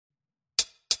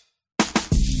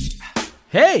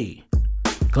Hey,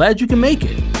 glad you can make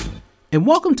it. And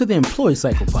welcome to the Employee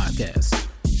Cycle Podcast,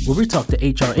 where we talk to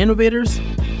HR innovators,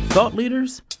 thought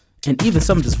leaders, and even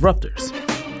some disruptors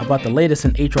about the latest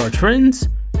in HR trends,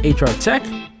 HR tech,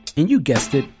 and you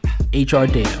guessed it, HR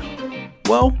data.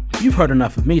 Well, you've heard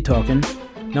enough of me talking.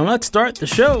 Now let's start the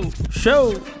show.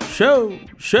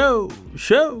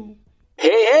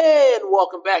 Hey, and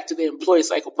welcome back to the Employee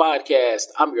Cycle Podcast.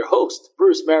 I'm your host,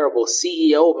 Bruce Marable,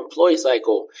 CEO of Employee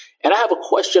Cycle, and I have a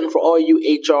question for all you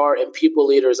HR and people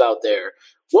leaders out there.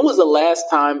 When was the last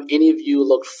time any of you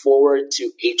looked forward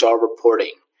to HR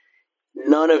reporting?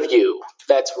 None of you.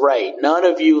 That's right. None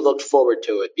of you looked forward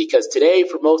to it because today,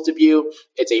 for most of you,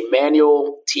 it's a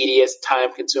manual, tedious,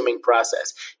 time-consuming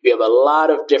process. You have a lot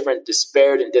of different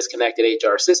disparate and disconnected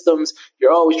HR systems.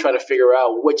 You're always trying to figure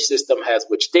out which system has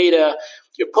which data.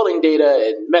 You're pulling data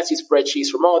in messy spreadsheets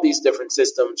from all these different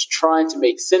systems, trying to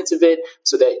make sense of it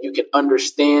so that you can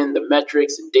understand the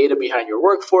metrics and data behind your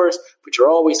workforce, but you're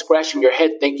always scratching your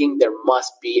head thinking there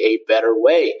must be a better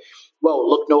way. Well,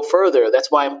 look no further. That's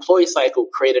why Employee Cycle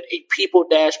created a people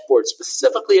dashboard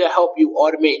specifically to help you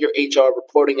automate your HR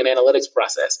reporting and analytics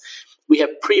process. We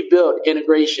have pre-built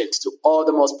integrations to all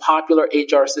the most popular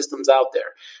HR systems out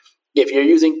there. If you're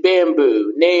using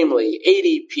Bamboo, namely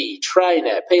ADP,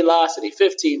 TriNet, Paylocity,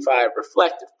 15Five,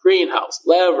 Reflective, Greenhouse,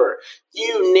 Lever,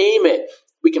 you name it,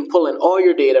 we can pull in all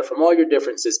your data from all your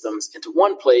different systems into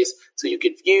one place so you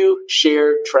can view,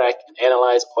 share, track, and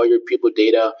analyze all your people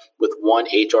data with one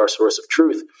HR source of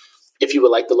truth. If you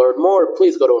would like to learn more,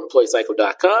 please go to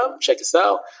employeecycle.com, check us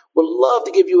out. We'd love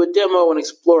to give you a demo and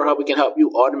explore how we can help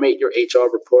you automate your HR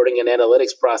reporting and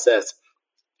analytics process.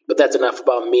 But that's enough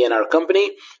about me and our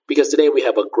company, because today we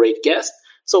have a great guest.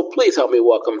 So please help me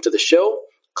welcome to the show,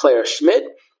 Claire Schmidt.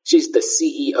 She's the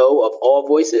CEO of All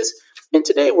Voices. And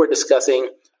today we're discussing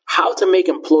how to make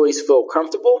employees feel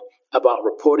comfortable about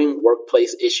reporting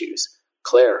workplace issues.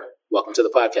 Claire, welcome to the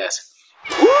podcast.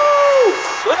 Woo!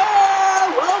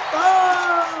 Claire,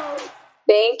 welcome!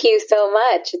 Thank you so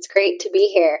much. It's great to be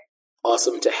here.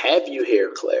 Awesome to have you here,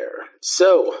 Claire.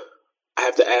 So I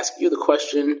have to ask you the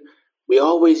question we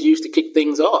always use to kick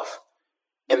things off.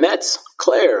 And that's,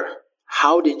 Claire,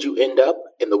 how did you end up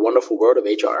in the wonderful world of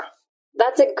HR?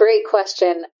 That's a great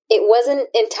question. It wasn't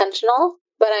intentional,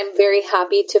 but I'm very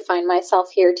happy to find myself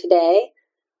here today.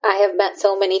 I have met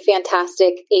so many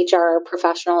fantastic HR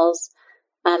professionals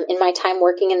in my time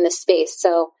working in this space.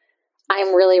 So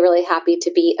I'm really, really happy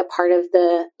to be a part of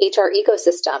the HR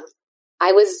ecosystem.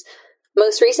 I was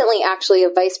most recently actually a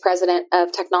vice president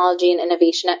of technology and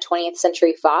innovation at 20th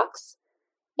Century Fox.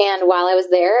 And while I was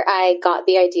there, I got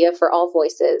the idea for All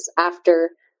Voices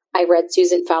after I read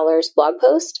Susan Fowler's blog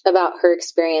post about her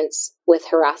experience with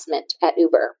harassment at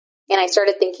Uber. And I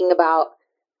started thinking about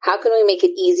how can we make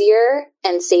it easier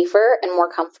and safer and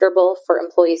more comfortable for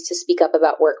employees to speak up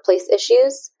about workplace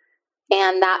issues?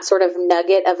 And that sort of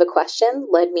nugget of a question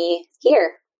led me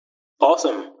here.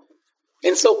 Awesome.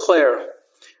 And so, Claire,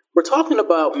 we're talking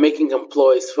about making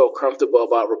employees feel comfortable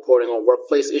about reporting on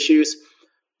workplace issues.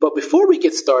 But before we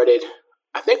get started,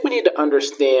 I think we need to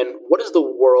understand what does the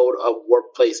world of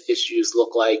workplace issues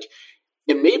look like?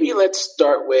 And maybe let's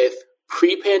start with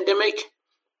pre-pandemic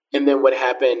and then what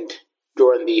happened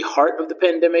during the heart of the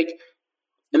pandemic.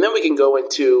 And then we can go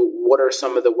into what are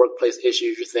some of the workplace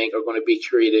issues you think are going to be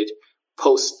created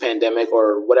post-pandemic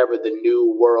or whatever the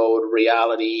new world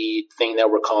reality thing that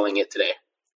we're calling it today.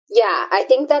 Yeah, I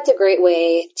think that's a great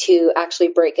way to actually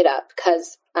break it up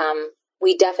because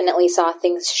we definitely saw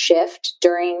things shift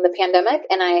during the pandemic,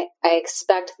 and I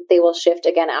expect that they will shift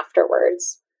again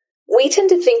afterwards. We tend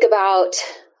to think about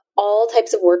all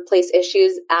types of workplace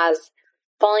issues as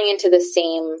falling into the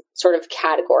same sort of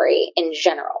category in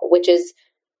general, which is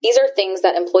these are things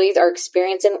that employees are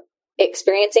experiencing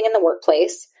in the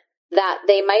workplace that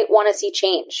they might want to see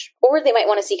change, or they might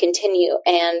want to see continue,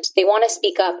 and they want to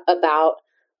speak up about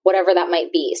whatever that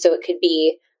might be. So it could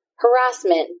be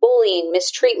harassment, bullying,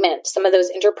 mistreatment, some of those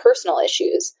interpersonal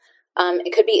issues.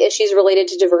 It could be issues related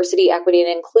to diversity, equity, and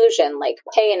inclusion, like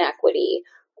pay inequity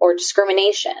or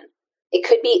discrimination. It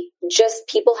could be just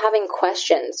people having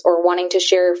questions or wanting to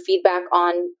share feedback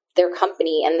on their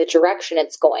company and the direction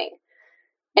it's going.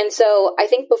 And so I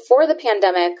think before the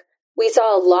pandemic, we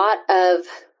saw a lot of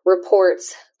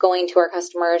reports going to our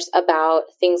customers about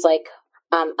things like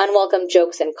unwelcome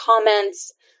jokes and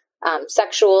comments,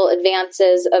 sexual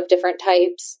advances of different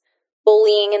types,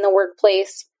 bullying in the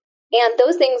workplace. And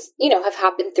those things, have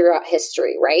happened throughout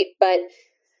history, right? But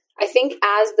I think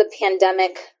as the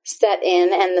pandemic set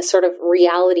in and the sort of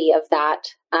reality of that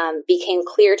became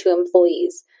clear to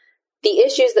employees, the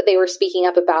issues that they were speaking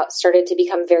up about started to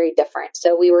become very different.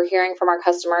 So we were hearing from our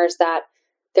customers that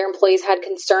their employees had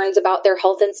concerns about their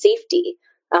health and safety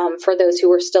for those who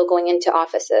were still going into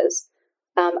offices.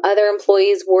 Other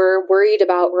employees were worried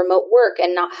about remote work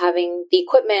and not having the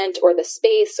equipment or the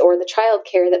space or the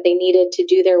childcare that they needed to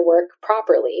do their work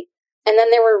properly. And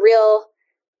then there were real,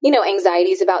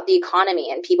 anxieties about the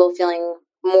economy and people feeling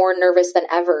more nervous than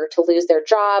ever to lose their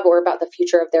job or about the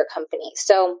future of their company.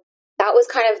 So that was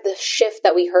kind of the shift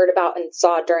that we heard about and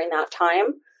saw during that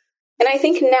time. And I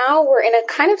think now we're in a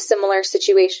kind of similar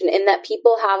situation in that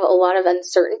people have a lot of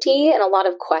uncertainty and a lot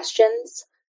of questions.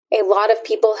 A lot of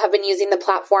people have been using the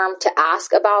platform to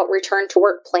ask about return to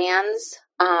work plans.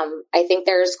 I think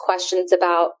there's questions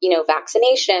about,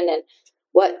 vaccination and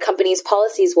what companies'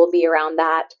 policies will be around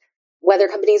that, whether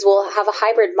companies will have a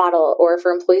hybrid model, or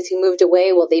for employees who moved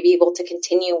away, will they be able to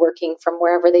continue working from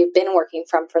wherever they've been working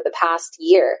from for the past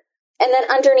year? And then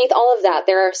underneath all of that,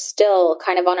 there are still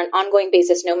kind of on an ongoing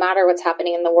basis, no matter what's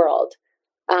happening in the world,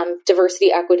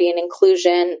 diversity, equity, and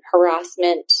inclusion,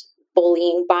 harassment,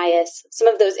 bullying, bias, some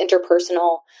of those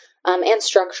interpersonal and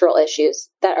structural issues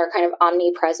that are kind of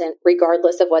omnipresent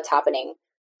regardless of what's happening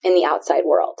in the outside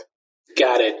world.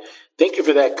 Got it. Thank you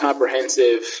for that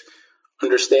comprehensive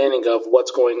understanding of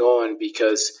what's going on,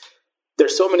 because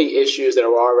there's so many issues that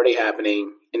are already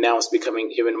happening, and now it's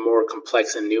becoming even more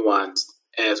complex and nuanced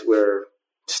as we're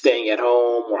staying at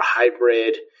home or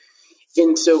hybrid.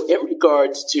 And so in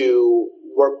regards to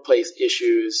workplace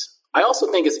issues, I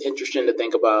also think it's interesting to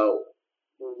think about,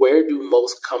 where do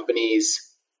most companies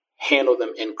handle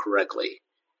them incorrectly?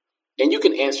 And you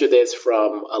can answer this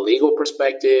from a legal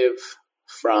perspective,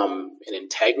 from an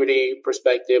integrity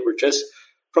perspective, or just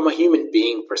from a human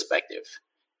being perspective.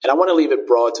 And I want to leave it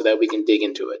broad so that we can dig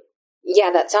into it.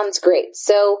 Yeah, that sounds great.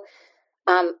 So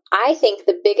I think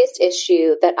the biggest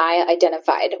issue that I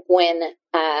identified when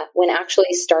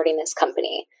actually starting this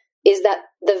company is that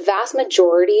the vast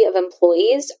majority of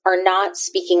employees are not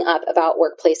speaking up about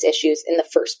workplace issues in the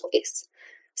first place.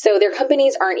 So their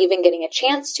companies aren't even getting a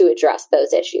chance to address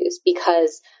those issues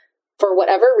because, for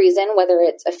whatever reason, whether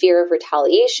it's a fear of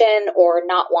retaliation or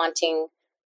not wanting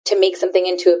to make something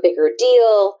into a bigger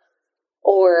deal,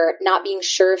 or not being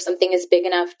sure if something is big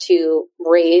enough to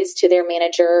raise to their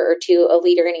manager or to a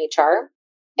leader in HR,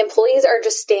 employees are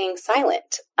just staying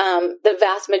silent the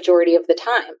vast majority of the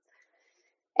time.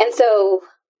 And so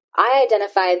I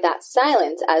identified that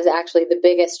silence as actually the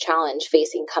biggest challenge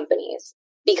facing companies.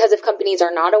 Because if companies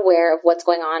are not aware of what's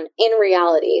going on in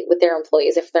reality with their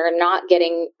employees, if they're not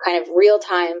getting kind of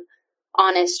real-time,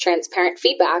 honest, transparent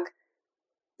feedback,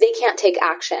 they can't take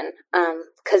action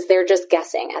because they're just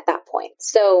guessing at that point.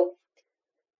 So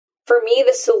for me,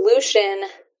 the solution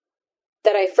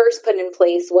that I first put in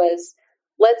place was,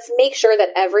 let's make sure that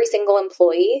every single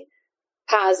employee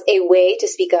has a way to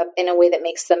speak up in a way that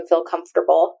makes them feel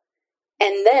comfortable.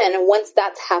 And then once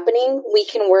that's happening, we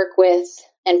can work with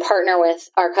and partner with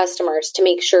our customers to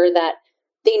make sure that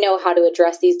they know how to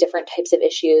address these different types of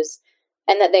issues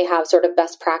and that they have sort of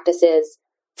best practices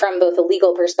from both a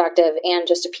legal perspective and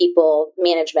just a people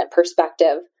management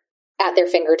perspective at their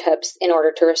fingertips in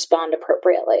order to respond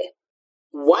appropriately.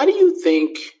 Why do you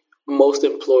think most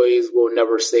employees will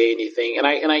never say anything? And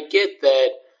I get that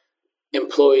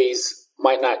employees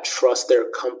might not trust their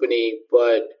company,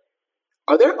 but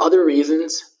are there other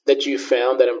reasons that you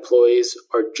found that employees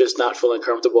are just not feeling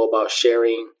comfortable about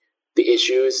sharing the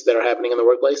issues that are happening in the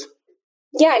workplace?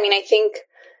 Yeah, I think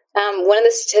one of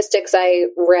the statistics I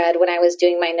read when I was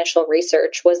doing my initial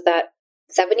research was that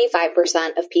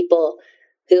 75% of people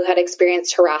who had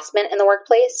experienced harassment in the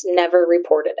workplace never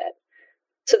reported it.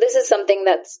 So this is something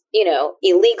that's,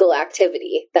 illegal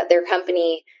activity that their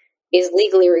company is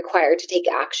legally required to take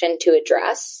action to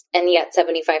address. And yet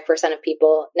 75% of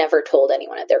people never told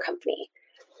anyone at their company.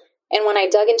 And when I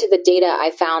dug into the data,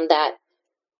 I found that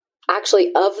actually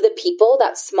of the people,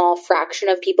 that small fraction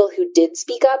of people who did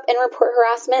speak up and report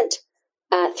harassment,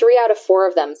 3 out of 4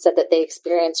 of them said that they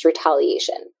experienced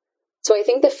retaliation. So I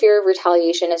think the fear of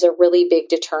retaliation is a really big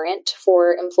deterrent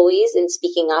for employees in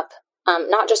speaking up,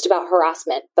 not just about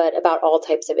harassment, but about all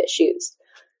types of issues.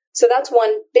 So that's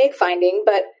one big finding.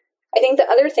 But I think the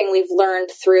other thing we've learned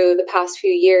through the past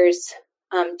few years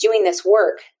doing this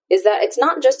work is that it's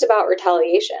not just about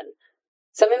retaliation.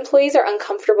 Some employees are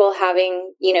uncomfortable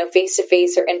having,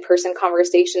 face-to-face or in-person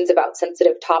conversations about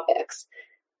sensitive topics.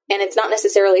 And it's not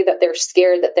necessarily that they're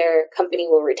scared that their company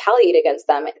will retaliate against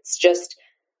them. It's just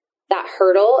that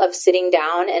hurdle of sitting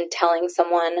down and telling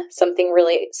someone something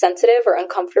really sensitive or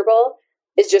uncomfortable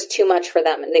is just too much for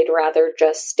them, and they'd rather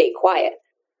just stay quiet.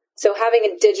 So having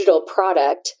a digital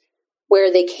product where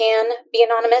they can be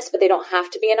anonymous, but they don't have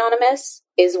to be anonymous,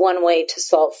 is one way to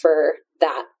solve for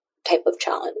that type of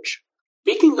challenge.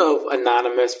 Speaking of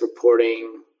anonymous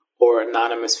reporting or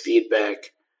anonymous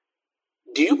feedback,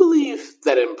 do you believe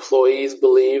that employees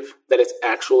believe that it's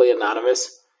actually anonymous?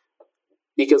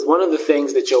 Because one of the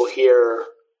things that you'll hear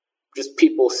just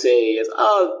people say is,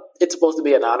 oh, it's supposed to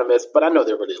be anonymous, but I know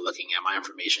they're really looking at my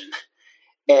information.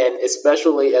 And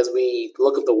especially as we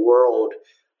look at the world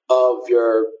of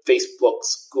your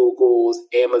Facebooks, Googles,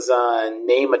 Amazon,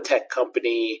 name a tech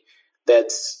company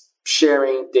that's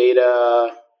sharing data,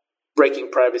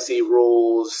 breaking privacy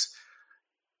rules,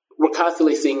 we're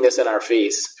constantly seeing this in our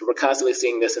face. We're constantly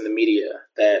seeing this in the media,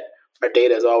 that our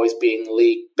data is always being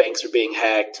leaked, banks are being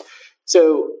hacked.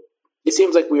 So it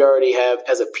seems like we already have,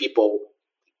 as a people,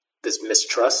 this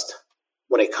mistrust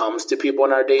when it comes to people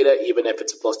in our data, even if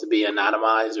it's supposed to be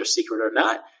anonymized or secret or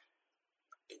not.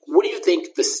 What do you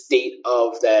think the state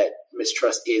of that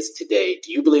mistrust is today?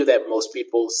 Do you believe that most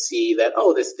people see that,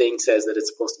 oh, this thing says that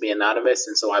it's supposed to be anonymous,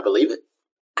 and so I believe it?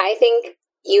 I think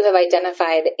you have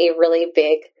identified a really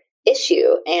big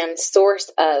issue and source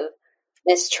of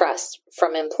mistrust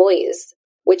from employees,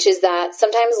 which is that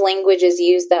sometimes language is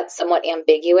used that's somewhat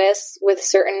ambiguous with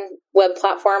certain web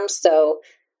platforms. So,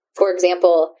 for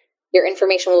example, your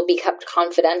information will be kept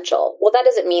confidential. Well, that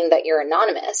doesn't mean that you're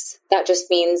anonymous. That just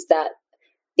means that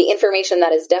the information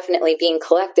that is definitely being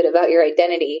collected about your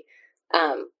identity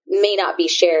may not be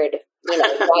shared,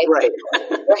 widely.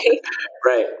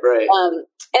 Right.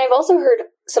 And I've also heard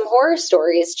some horror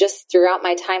stories just throughout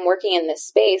my time working in this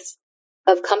space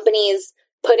of companies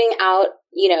putting out,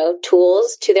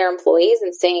 tools to their employees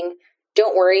and saying,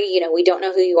 don't worry, we don't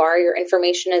know who you are. Your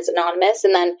information is anonymous.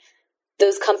 And then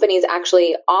those companies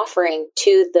actually offering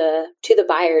to the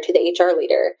buyer, to the HR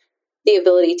leader, the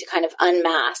ability to kind of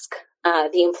unmask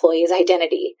the employee's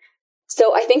identity.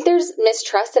 So I think there's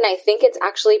mistrust, and I think it's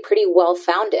actually pretty well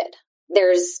founded.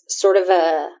 There's sort of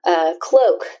a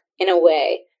cloak, in a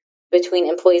way, between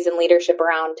employees and leadership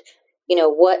around,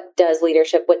 what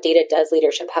data does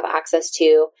leadership have access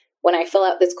to? When I fill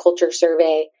out this culture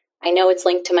survey, I know it's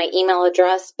linked to my email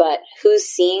address, but who's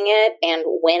seeing it and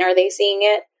when are they seeing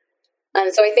it?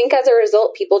 And so I think as a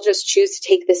result, people just choose to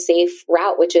take the safe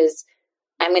route, which is,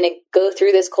 I'm going to go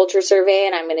through this culture survey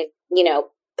and I'm going to,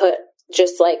 put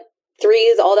just like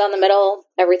 3s all down the middle.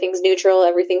 Everything's neutral.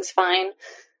 Everything's fine,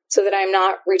 so that I'm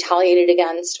not retaliated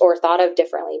against or thought of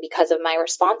differently because of my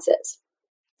responses.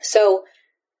 So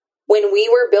when we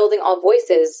were building All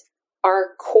Voices,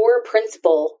 our core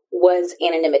principle was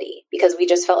anonymity, because we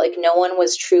just felt like no one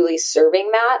was truly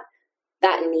serving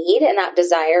that need and that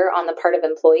desire on the part of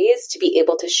employees to be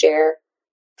able to share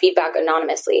feedback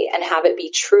anonymously and have it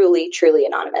be truly, truly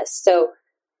anonymous. So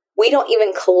we don't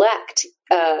even collect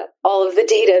all of the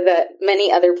data that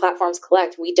many other platforms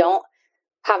collect. We don't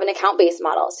have an account-based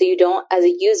model. So you don't, as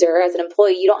a user, as an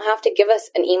employee, you don't have to give us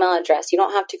an email address. You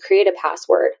don't have to create a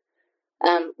password.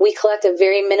 We collect a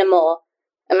very minimal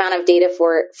amount of data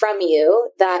from you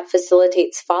that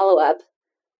facilitates follow-up.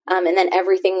 And then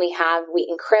everything we have, we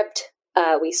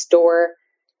encrypt, we store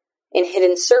in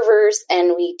hidden servers,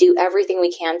 and we do everything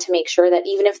we can to make sure that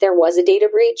even if there was a data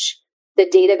breach, the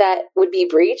data that would be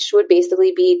breached would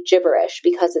basically be gibberish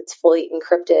because it's fully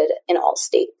encrypted in all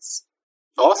states.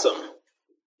 Awesome.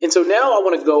 And so now I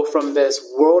want to go from this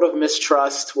world of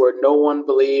mistrust where no one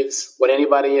believes what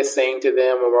anybody is saying to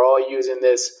them, and we're all using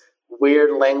this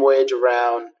weird language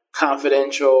around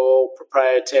confidential,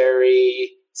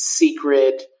 proprietary,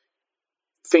 secret,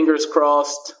 fingers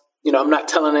crossed, I'm not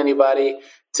telling anybody,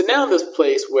 to now this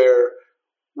place where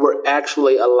we're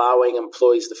actually allowing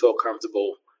employees to feel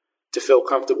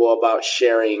comfortable about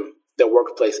sharing their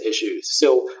workplace issues.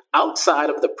 So outside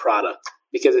of the product,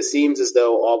 because it seems as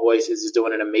though All Voices is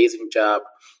doing an amazing job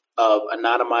of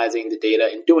anonymizing the data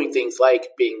and doing things like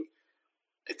being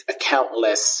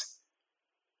accountless,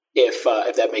 if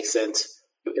that makes sense,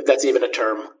 if that's even a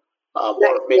term, or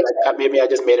maybe I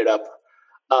just made it up,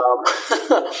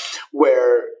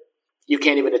 where you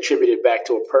can't even attribute it back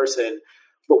to a person.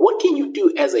 But what can you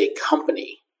do as a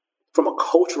company from a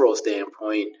cultural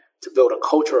standpoint to build a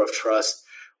culture of trust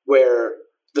where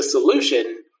the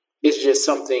solution is just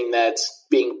something that's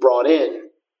being brought in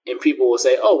and people will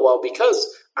say, oh, well, because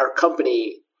our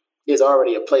company is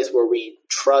already a place where we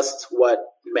trust what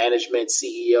management,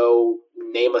 CEO,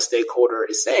 name a stakeholder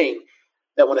is saying,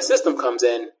 that when a system comes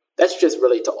in, that's just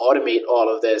really to automate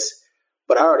all of this.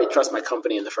 But I already trust my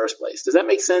company in the first place. Does that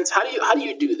make sense? How do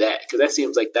you do that? Because that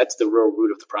seems like that's the real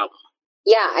root of the problem.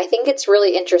 Yeah, I think it's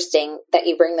really interesting that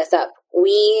you bring this up.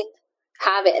 We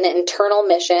have an internal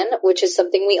mission, which is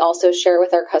something we also share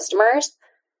with our customers,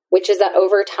 which is that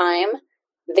over time,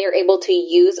 they're able to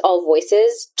use All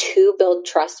Voices to build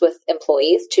trust with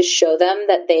employees, to show them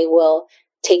that they will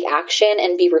take action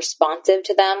and be responsive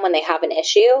to them when they have an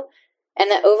issue.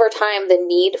 And that over time, the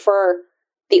need for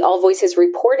the All Voices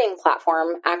reporting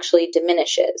platform actually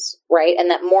diminishes, right? And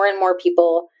that more and more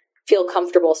people feel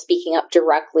comfortable speaking up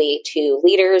directly to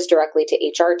leaders, directly to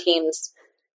HR teams.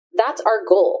 That's our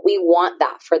goal. We want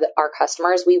that for our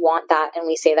customers. We want that, and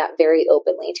we say that very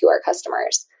openly to our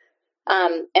customers.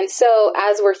 And so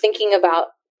as we're thinking about,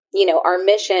 our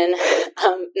mission,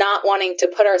 not wanting to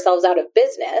put ourselves out of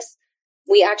business,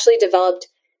 we actually developed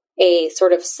a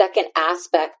sort of second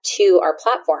aspect to our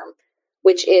platform,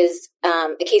 which is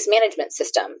a case management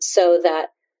system, so that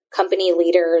company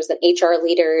leaders and HR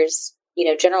leaders,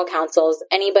 general counsels,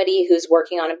 anybody who's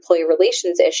working on employee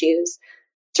relations issues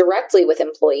directly with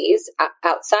employees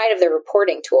outside of their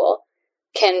reporting tool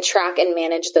can track and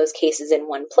manage those cases in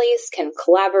one place, can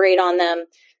collaborate on them,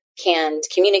 can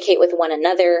communicate with one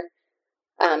another.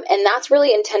 And that's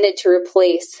really intended to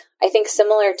replace, I think,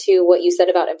 similar to what you said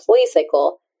about Employee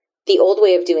Cycle, the old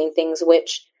way of doing things,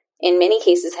 which in many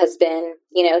cases has been,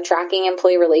 tracking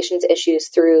employee relations issues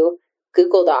through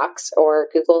Google Docs or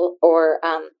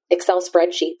Excel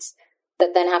spreadsheets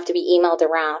that then have to be emailed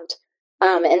around.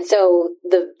 And so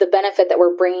the benefit that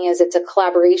we're bringing is it's a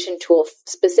collaboration tool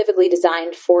specifically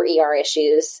designed for ER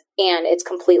issues, and it's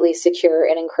completely secure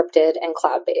and encrypted and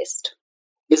cloud-based.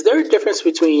 Is there a difference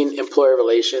between employer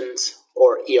relations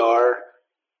or ER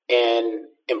and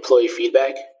employee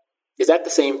feedback? Is that the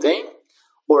same thing,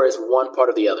 or is one part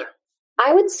of the other?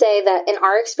 I would say that in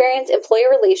our experience, employer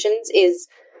relations is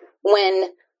when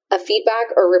a feedback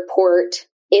or report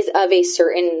is of a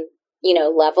certain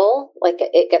level, like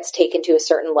it gets taken to a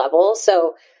certain level.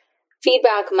 So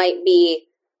feedback might be,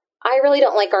 I really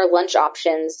don't like our lunch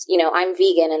options. I'm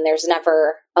vegan and there's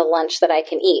never a lunch that I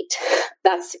can eat.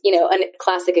 That's, a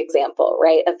classic example,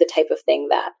 right, of the type of thing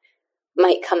that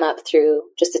might come up through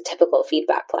just a typical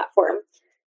feedback platform.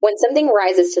 When something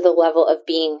rises to the level of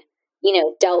being,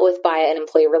 dealt with by an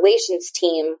employee relations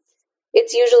team,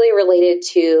 it's usually related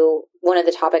to one of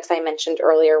the topics I mentioned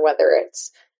earlier, whether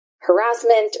it's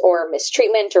harassment or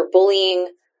mistreatment or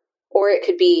bullying, or it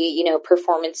could be,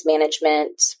 performance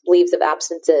management, leaves of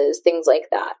absences, things like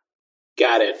that.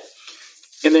 Got it.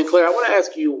 And then, Claire, I want to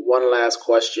ask you one last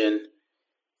question.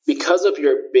 Because of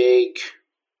your big,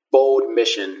 bold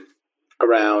mission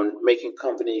around making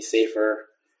companies safer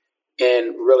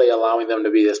and really allowing them to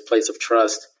be this place of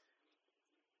trust,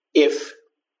 if,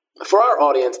 for our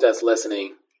audience that's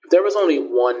listening, if there was only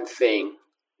one thing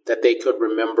that they could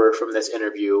remember from this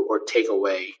interview or take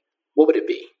away, what would it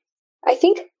be? I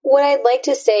think what I'd like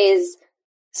to say is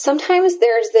sometimes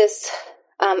there's this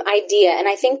idea, and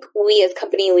I think we as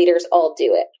company leaders all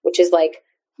do it, which is like,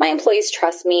 my employees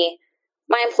trust me.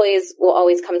 My employees will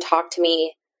always come talk to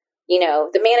me.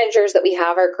 The managers that we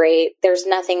have are great. There's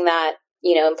nothing that,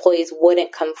 employees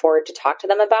wouldn't come forward to talk to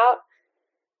them about.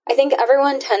 I think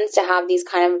everyone tends to have these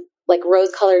kind of like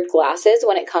rose-colored glasses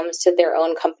when it comes to their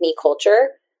own company culture.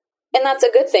 And that's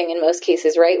a good thing in most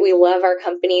cases, right? We love our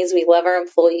companies. We love our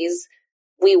employees.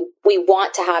 We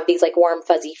want to have these like warm,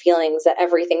 fuzzy feelings that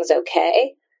everything's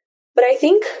okay. But I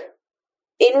think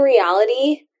in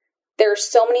reality, there are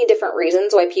so many different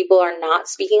reasons why people are not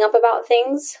speaking up about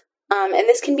things. And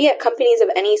this can be at companies of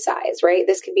any size, right?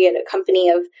 This could be at a company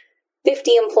of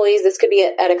 50 employees. This could be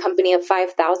at a company of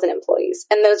 5,000 employees.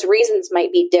 And those reasons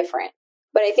might be different.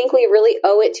 But I think we really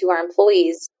owe it to our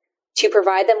employees to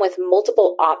provide them with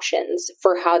multiple options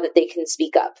for how that they can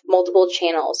speak up, multiple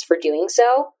channels for doing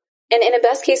so. And in a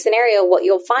best case scenario, what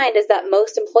you'll find is that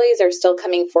most employees are still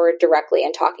coming forward directly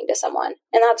and talking to someone.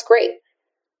 And that's great.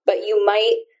 But you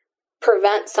might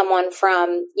prevent someone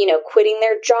from, quitting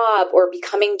their job or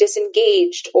becoming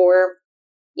disengaged or,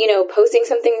 posting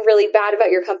something really bad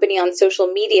about your company on social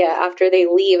media after they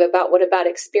leave about what a bad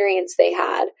experience they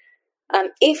had.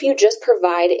 If you just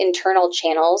provide internal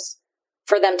channels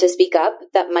for them to speak up,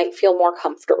 that might feel more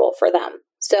comfortable for them.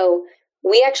 So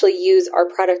we actually use our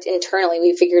product internally.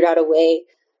 We figured out a way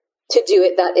to do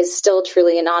it that is still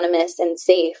truly anonymous and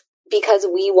safe because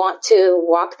we want to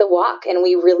walk the walk. And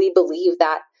we really believe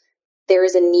that there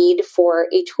is a need for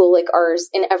a tool like ours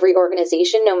in every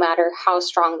organization, no matter how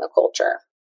strong the culture.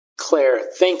 Claire,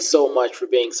 thanks so much for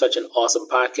being such an awesome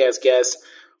podcast guest,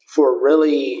 for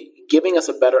really giving us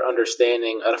a better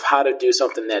understanding of how to do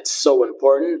something that's so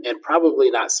important and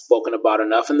probably not spoken about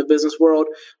enough in the business world,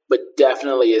 but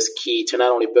definitely is key to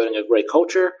not only building a great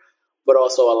culture, but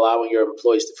also allowing your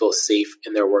employees to feel safe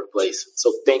in their workplace.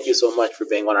 So thank you so much for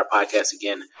being on our podcast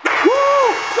again. Woo!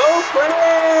 Go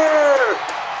Claire!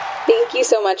 Thank you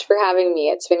so much for having me.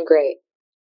 It's been great.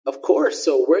 Of course.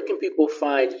 So where can people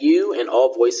find you and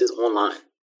All Voices online?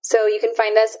 So you can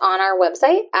find us on our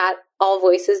website at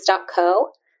allvoices.co.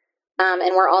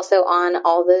 And we're also on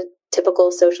all the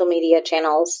typical social media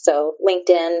channels. So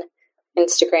LinkedIn,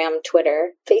 Instagram,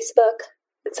 Twitter, Facebook,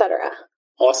 etc.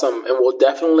 Awesome. And we'll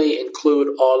definitely include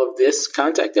all of this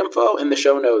contact info in the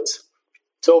show notes.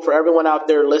 So for everyone out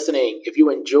there listening, if you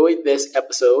enjoyed this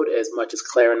episode as much as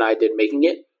Claire and I did making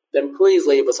it, then please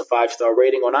leave us a 5-star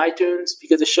rating on iTunes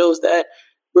because it shows that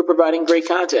we're providing great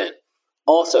content.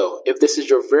 Also, if this is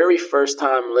your very first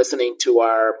time listening to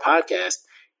our podcast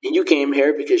and you came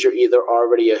here because you're either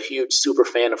already a huge super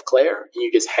fan of Claire and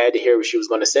you just had to hear what she was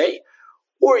going to say,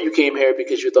 or you came here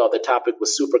because you thought the topic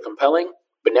was super compelling,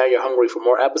 but now you're hungry for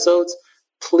more episodes,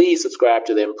 please subscribe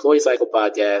to the Employee Cycle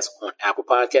Podcast on Apple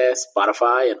Podcasts,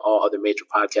 Spotify, and all other major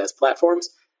podcast platforms.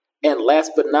 And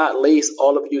last but not least,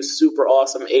 all of you super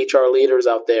awesome HR leaders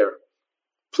out there,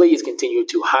 please continue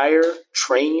to hire,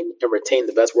 train, and retain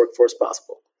the best workforce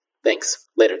possible. Thanks.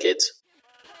 Later, kids.